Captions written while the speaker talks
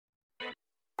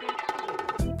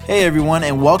Hey everyone,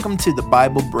 and welcome to the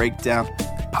Bible Breakdown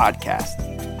Podcast.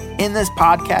 In this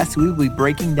podcast, we will be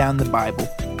breaking down the Bible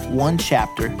one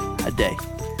chapter a day.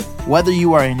 Whether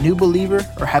you are a new believer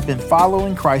or have been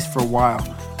following Christ for a while,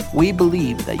 we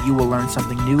believe that you will learn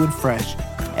something new and fresh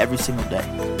every single day.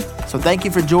 So thank you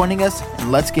for joining us,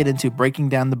 and let's get into breaking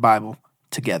down the Bible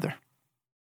together.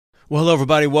 Well, hello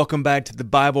everybody. Welcome back to the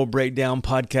Bible Breakdown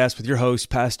Podcast with your host,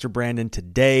 Pastor Brandon.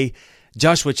 Today,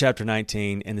 Joshua chapter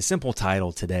 19, and the simple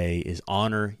title today is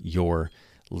Honor Your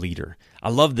Leader. I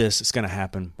love this. It's going to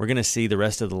happen. We're going to see the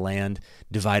rest of the land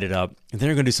divided up, and then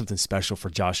we're going to do something special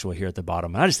for Joshua here at the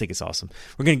bottom. And I just think it's awesome.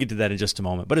 We're going to get to that in just a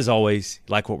moment. But as always,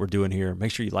 like what we're doing here,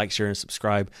 make sure you like, share, and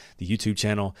subscribe the YouTube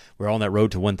channel. We're on that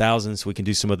road to 1,000, so we can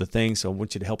do some other things. So I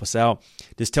want you to help us out.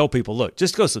 Just tell people, look,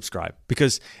 just go subscribe,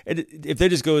 because if they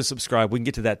just go and subscribe, we can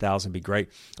get to that 1,000. Be great.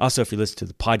 Also, if you listen to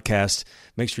the podcast,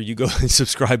 make sure you go and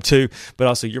subscribe too. But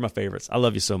also, you're my favorites. I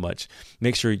love you so much.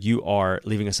 Make sure you are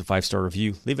leaving us a 5-star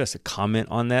review. Leave us a comment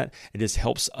on that. It just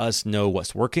helps us know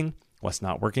what's working, what's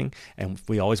not working, and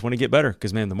we always want to get better,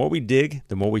 because man, the more we dig,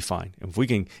 the more we find. And if we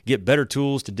can get better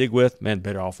tools to dig with, man,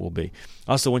 better off we'll be.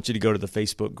 I also want you to go to the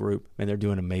Facebook group, and they're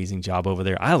doing an amazing job over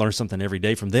there. I learn something every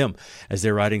day from them as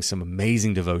they're writing some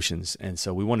amazing devotions, and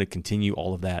so we want to continue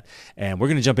all of that. And we're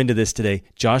going to jump into this today,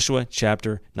 Joshua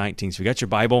chapter 19. So you got your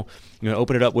Bible, you're going to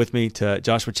open it up with me to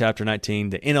Joshua chapter 19,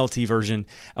 the NLT version.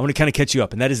 I want to kind of catch you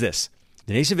up, and that is this.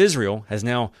 The nation of Israel has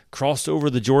now crossed over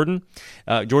the Jordan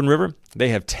River. They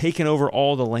have taken over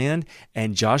all the land,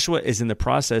 and Joshua is in the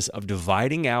process of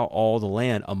dividing out all the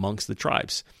land amongst the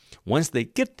tribes. Once they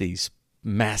get these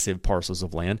massive parcels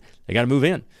of land, they got to move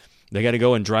in. They got to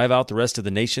go and drive out the rest of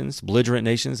the nations, belligerent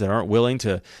nations that aren't willing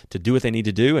to do what they need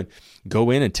to do, and go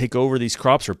in and take over these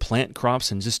crops or plant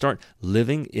crops and just start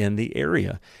living in the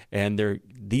area. And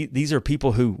these are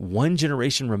people who one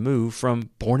generation removed from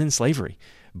born in slavery,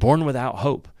 born without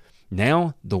hope.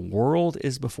 Now the world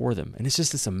is before them. And it's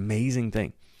just this amazing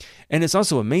thing. And it's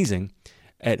also amazing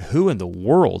at who in the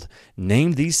world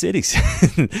named these cities.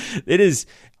 It is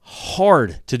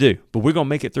hard to do, but we're going to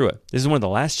make it through it. This is one of the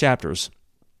last chapters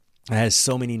that has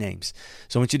so many names.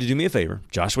 So I want you to do me a favor.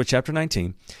 Joshua chapter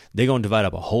 19, they're going to divide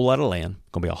up a whole lot of land.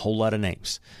 Going to be a whole lot of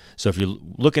names. So if you're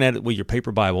looking at it with your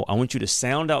paper Bible, I want you to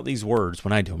sound out these words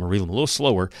when I do them. I'm going to read them a little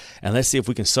slower, and let's see if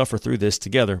we can suffer through this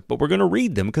together. But we're going to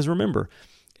read them, because remember,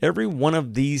 every one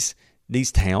of these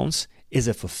towns is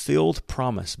a fulfilled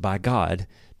promise by God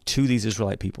to these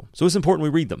Israelite people. So it's important we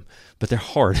read them, but they're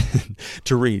hard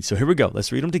to read. So here we go.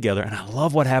 Let's read them together, and I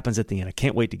love what happens at the end. I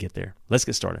can't wait to get there. Let's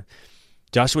get started.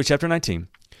 Joshua chapter 19,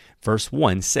 verse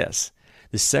 1 says,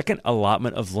 "The second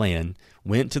allotment of land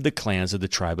went to the clans of the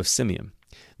tribe of Simeon.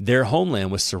 Their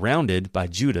homeland was surrounded by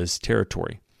Judah's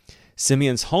territory.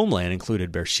 Simeon's homeland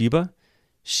included Beersheba,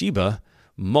 Sheba,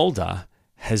 Moldah,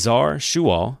 Hazar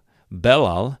Shual,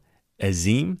 Belal,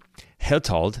 Azim,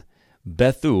 Hetald,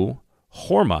 Bethul,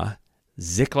 Hormah,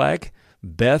 Ziklag,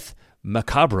 Beth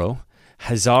Macabro,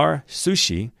 Hazar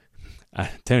Sushi, I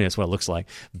tell you that's what it looks like,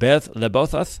 Beth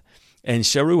Lebotheth, and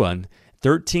Sharuan,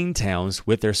 13 towns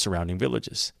with their surrounding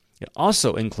villages. It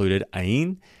also included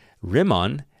Ain,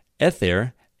 Rimmon,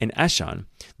 Ether, and Ashan,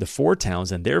 the 4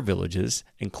 towns and their villages,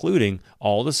 including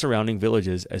all the surrounding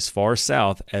villages as far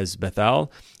south as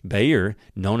Bethel, Beir,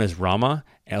 known as Ramah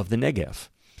of the Negev.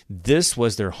 This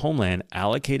was their homeland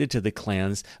allocated to the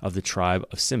clans of the tribe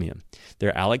of Simeon.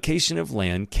 Their allocation of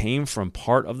land came from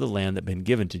part of the land that had been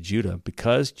given to Judah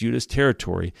because Judah's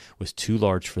territory was too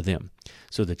large for them.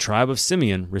 So the tribe of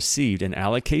Simeon received an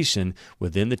allocation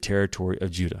within the territory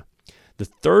of Judah. The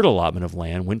third allotment of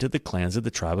land went to the clans of the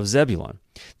tribe of Zebulun.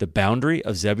 The boundary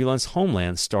of Zebulun's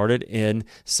homeland started in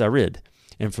Sarid,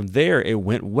 and from there it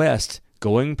went west,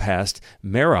 going past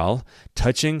Meral,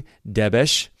 touching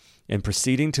Debesh, and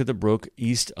proceeding to the brook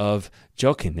east of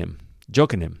Jokinim.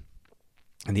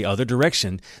 In the other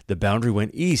direction, the boundary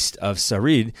went east of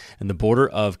Sarid and the border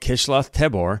of Kishloth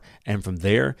Tabor, and from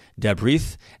there,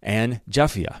 Dabrith and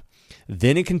Japhia.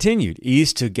 Then it continued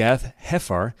east to Gath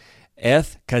Hefer,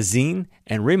 Eth Kazin,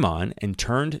 and Rimmon, and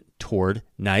turned toward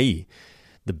Nai.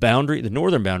 The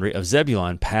northern boundary of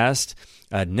Zebulun passed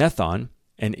Nethon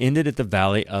and ended at the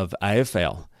valley of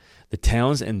Iaphel. The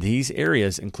towns in these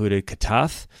areas included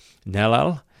Katath,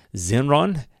 Nelal,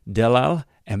 Zinron, Delal,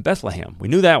 and Bethlehem. We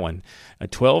knew that one.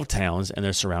 12 towns and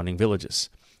their surrounding villages.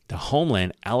 The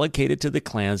homeland allocated to the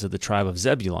clans of the tribe of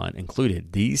Zebulun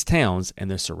included these towns and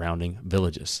their surrounding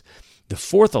villages. The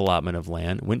fourth allotment of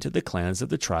land went to the clans of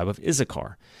the tribe of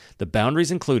Issachar. The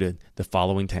boundaries included the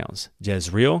following towns: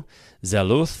 Jezreel,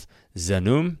 Zeluth,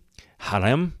 Zenum,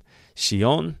 Harem,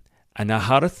 Shion,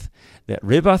 Anahareth,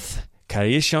 Ribath,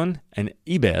 Karishon and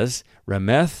Ebez,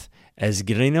 Rameth,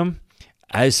 Esgrinim,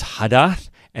 Azhadath,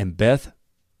 and Beth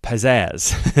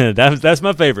Pazaz. That's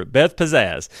my favorite, Beth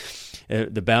Pazaz.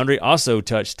 The boundary also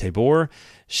touched Tabor,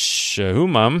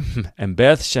 Shehumam, and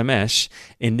Beth Shemesh,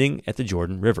 ending at the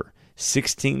Jordan River.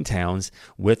 16 towns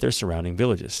with their surrounding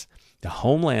villages. The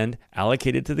homeland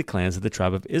allocated to the clans of the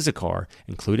tribe of Issachar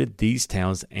included these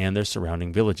towns and their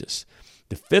surrounding villages.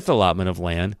 The fifth allotment of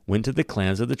land went to the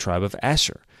clans of the tribe of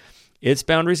Asher. Its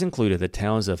boundaries included the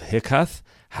towns of Hikath,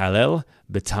 Halel,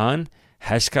 Betan,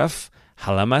 Hashkaf,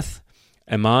 Halamath,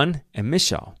 Ammon, and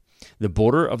Mishal. The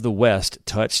border of the west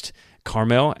touched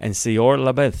Carmel and Seor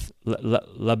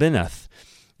Labinath,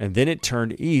 and then it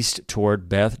turned east toward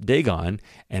Beth Dagon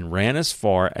and ran as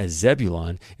far as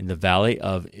Zebulun in the valley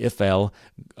of Iphel,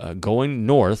 going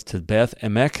north to Beth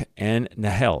Emek and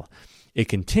Nahel. It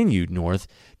continued north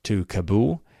to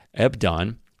Kabul,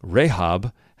 Ebdon,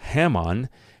 Rehob, Hammon,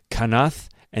 Kanath,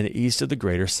 and the east of the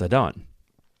greater Sidon.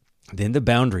 Then the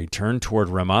boundary turned toward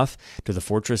Ramoth to the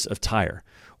fortress of Tyre,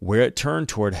 where it turned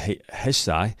toward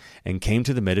Heshai and came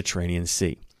to the Mediterranean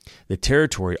Sea. The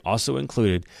territory also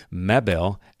included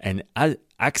Mabel and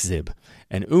Akzib,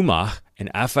 and Umah, and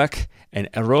Aphek,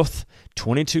 and Eroth,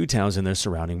 22 towns and their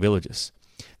surrounding villages.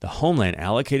 The homeland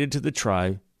allocated to the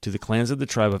clans of the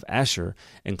tribe of Asher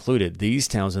included these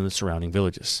towns and the surrounding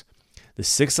villages. The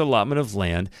sixth allotment of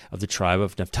land of the tribe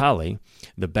of Naphtali,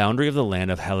 the boundary of the land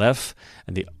of Haleph,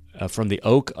 and from the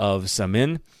oak of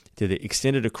Samin to the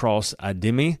extended across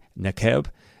Adimi, Nekeb,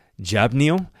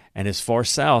 Jabneel, and as far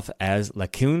south as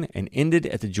Lakun, and ended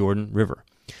at the Jordan River.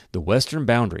 The western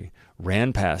boundary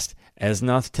ran past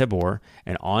Esnoth Tabor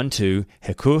and on to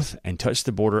Hekuth, and touched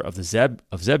the border of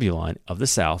Zebulun of the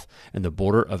south, and the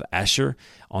border of Asher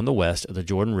on the west of the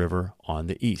Jordan River on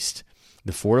the east.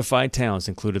 The fortified towns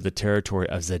included the territory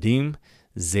of Zadim,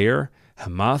 Zer,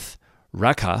 Hamath,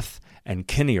 Rakath, and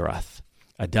Kinnearath,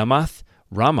 Adamath,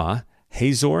 Ramah,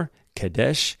 Hazor,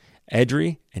 Kadesh,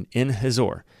 Edrei, and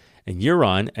En-Hazor, and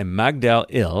Huron, and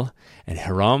Magdal-Il, and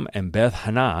Haram, and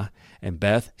Beth-Hanah, and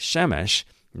Beth-Shemesh,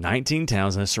 19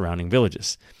 towns and the surrounding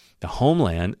villages. The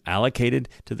homeland allocated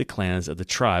to the clans of the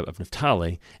tribe of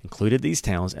Naphtali included these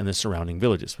towns and the surrounding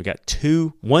villages. We got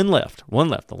one left,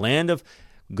 the land of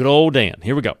good old Dan.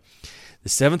 Here we go. The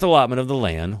seventh allotment of the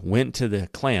land went to the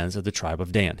clans of the tribe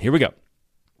of Dan. Here we go.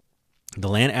 The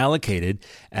land allocated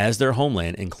as their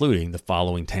homeland, including the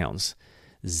following towns: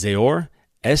 Zeor,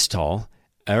 Estal,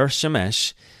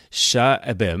 Shemesh,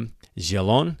 Sha'abim,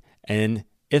 Jelon, and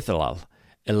Ithalal,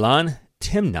 Elan,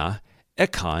 Timnah,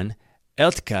 Ekon,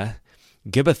 Eltka,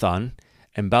 Gibbethon,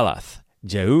 and Balath,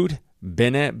 Jehud,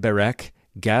 Bene Berek,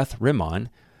 Gath Rimmon,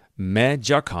 Me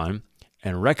Jarkon,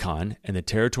 and Rekon, and the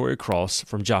territory across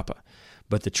from Joppa.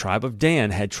 But the tribe of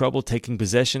Dan had trouble taking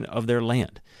possession of their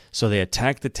land, so they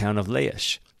attacked the town of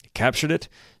Laish, captured it,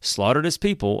 slaughtered its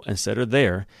people, and settled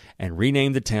there, and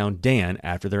renamed the town Dan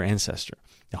after their ancestor.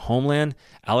 The homeland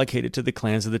allocated to the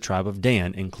clans of the tribe of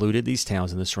Dan included these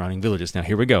towns and the surrounding villages. Now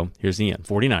here we go. Here's the end.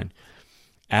 49.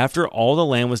 After all the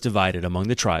land was divided among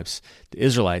the tribes, the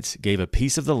Israelites gave a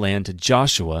piece of the land to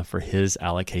Joshua for his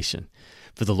allocation.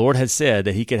 For the Lord had said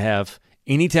that he could have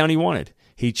any town he wanted.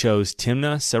 He chose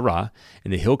Timnah Serah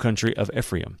in the hill country of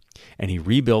Ephraim, and he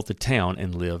rebuilt the town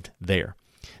and lived there.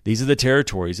 These are the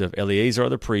territories of Eleazar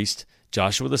the priest,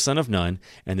 Joshua the son of Nun,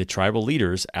 and the tribal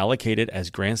leaders allocated as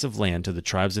grants of land to the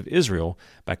tribes of Israel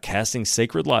by casting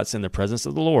sacred lots in the presence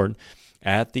of the Lord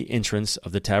at the entrance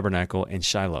of the tabernacle in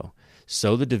Shiloh.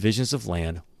 So the divisions of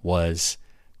land was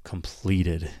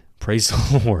completed. Praise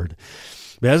the Lord.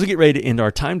 But as we get ready to end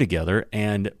our time together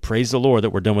and praise the Lord that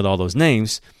we're done with all those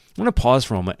names, I want to pause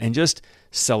for a moment and just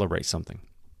celebrate something.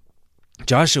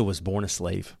 Joshua was born a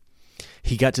slave.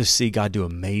 He got to see God do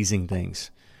amazing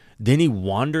things. Then he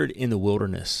wandered in the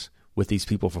wilderness with these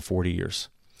people for 40 years.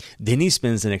 Then he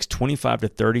spends the next 25 to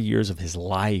 30 years of his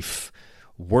life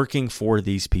working for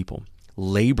these people,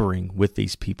 laboring with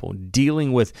these people,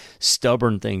 dealing with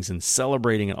stubborn things and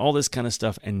celebrating and all this kind of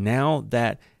stuff. And now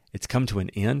that it's come to an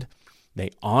end,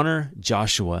 they honor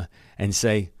Joshua and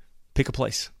say, pick a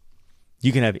place.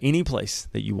 You can have any place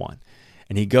that you want.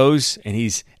 And he goes and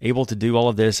he's able to do all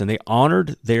of this. And they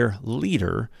honored their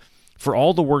leader for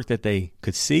all the work that they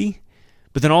could see,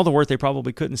 but then all the work they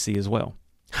probably couldn't see as well.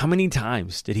 How many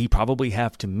times did he probably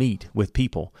have to meet with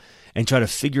people and try to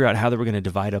figure out how they were going to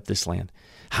divide up this land?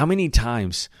 How many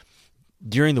times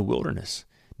during the wilderness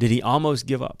did he almost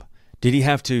give up? Did he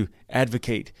have to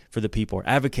advocate for the people or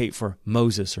advocate for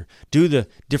Moses or do the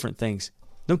different things?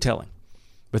 No telling.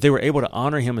 But they were able to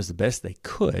honor him as the best they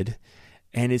could,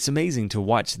 and it's amazing to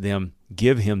watch them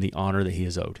give him the honor that he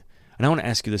is owed. And I want to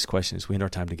ask you this question as we end our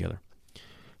time together.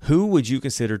 Who would you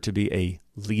consider to be a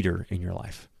leader in your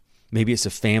life? Maybe it's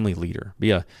a family leader,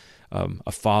 be a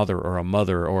father or a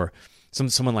mother or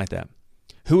someone like that.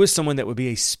 Who is someone that would be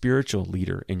a spiritual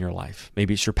leader in your life?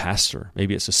 Maybe it's your pastor.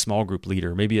 Maybe it's a small group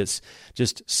leader. Maybe it's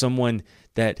just someone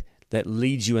that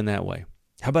leads you in that way.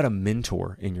 How about a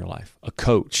mentor in your life? A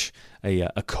coach,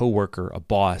 a coworker, a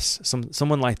boss,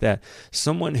 someone like that.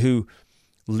 Someone who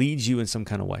leads you in some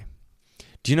kind of way.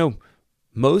 Do you know,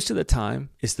 most of the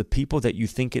time, it's the people that you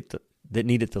think that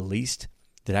need it the least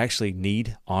that actually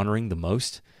need honoring the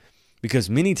most. Because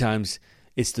many times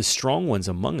it's the strong ones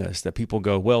among us that people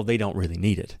go, well, they don't really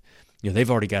need it.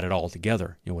 They've already got it all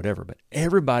together, whatever. But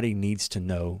everybody needs to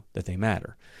know that they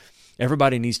matter.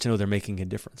 Everybody needs to know they're making a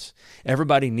difference.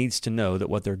 Everybody needs to know that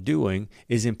what they're doing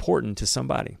is important to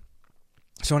somebody.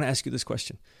 So I want to ask you this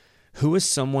question. Who is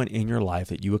someone in your life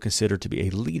that you would consider to be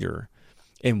a leader?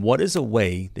 And what is a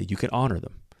way that you can honor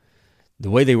them?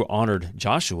 The way they were honored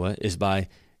Joshua is by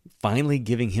finally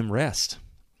giving him rest,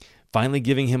 finally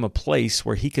giving him a place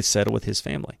where he could settle with his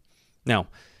family. Now,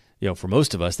 for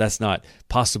most of us, that's not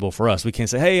possible for us. We can't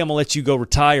say, hey, I'm going to let you go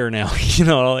retire now,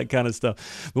 all that kind of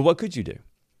stuff. But what could you do?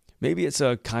 Maybe it's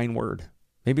a kind word.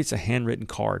 Maybe it's a handwritten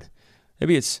card.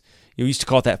 Maybe it's, you used to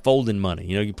call it that folding money.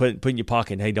 You put it in your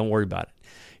pocket and, hey, don't worry about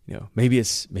it. Maybe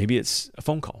it's a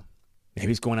phone call. Maybe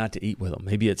it's going out to eat with them.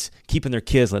 Maybe it's keeping their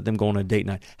kids, let them go on a date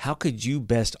night. How could you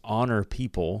best honor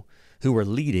people who are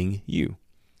leading you?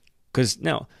 Because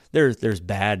now there's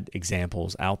bad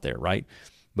examples out there, right?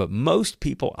 But most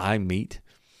people I meet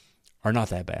are not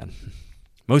that bad.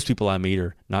 Most people I meet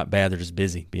are not bad. They're just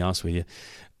busy, to be honest with you.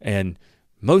 And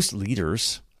most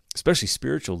leaders, especially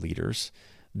spiritual leaders,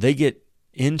 they get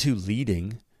into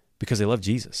leading because they love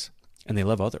Jesus and they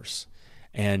love others.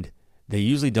 And they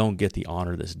usually don't get the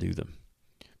honor that's due them.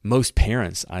 Most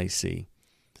parents I see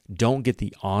don't get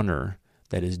the honor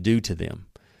that is due to them.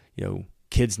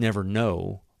 Kids never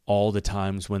know all the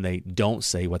times when they don't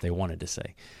say what they wanted to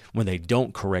say, when they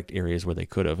don't correct areas where they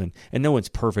could have. And no one's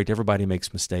perfect. Everybody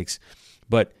makes mistakes.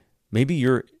 But maybe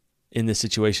you're in this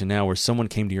situation now where someone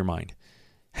came to your mind.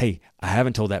 Hey, I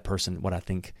haven't told that person what I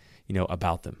think,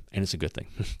 about them, and it's a good thing.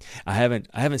 I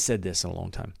haven't said this in a long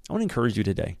time. I want to encourage you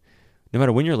today, no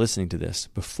matter when you're listening to this,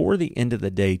 before the end of the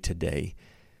day today,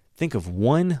 think of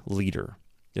one leader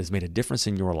that has made a difference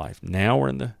in your life now or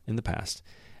in the past,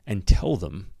 and tell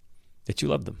them that you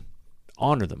love them.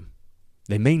 Honor them.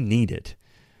 They may need it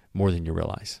more than you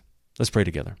realize. Let's pray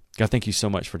together. God, thank you so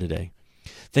much for today.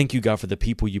 Thank you, God, for the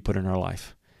people you put in our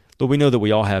life. Lord, we know that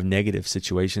we all have negative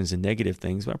situations and negative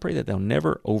things, but I pray that they'll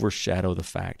never overshadow the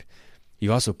fact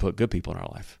you also put good people in our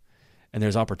life. And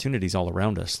there's opportunities all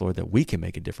around us, Lord, that we can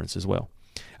make a difference as well.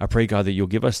 I pray, God, that you'll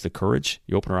give us the courage,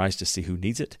 you open our eyes to see who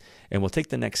needs it, and we'll take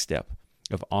the next step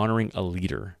of honoring a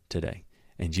leader today.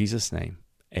 In Jesus' name,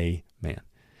 amen.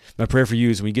 My prayer for you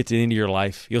is when you get to the end of your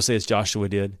life, you'll say as Joshua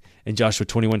did in Joshua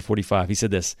 21:45. He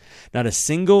said this, not a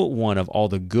single one of all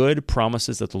the good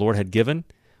promises that the Lord had given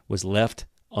was left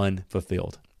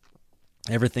unfulfilled.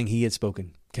 Everything he had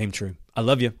spoken came true. I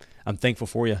love you. I'm thankful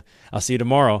for you. I'll see you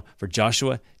tomorrow for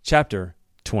Joshua chapter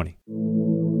 20.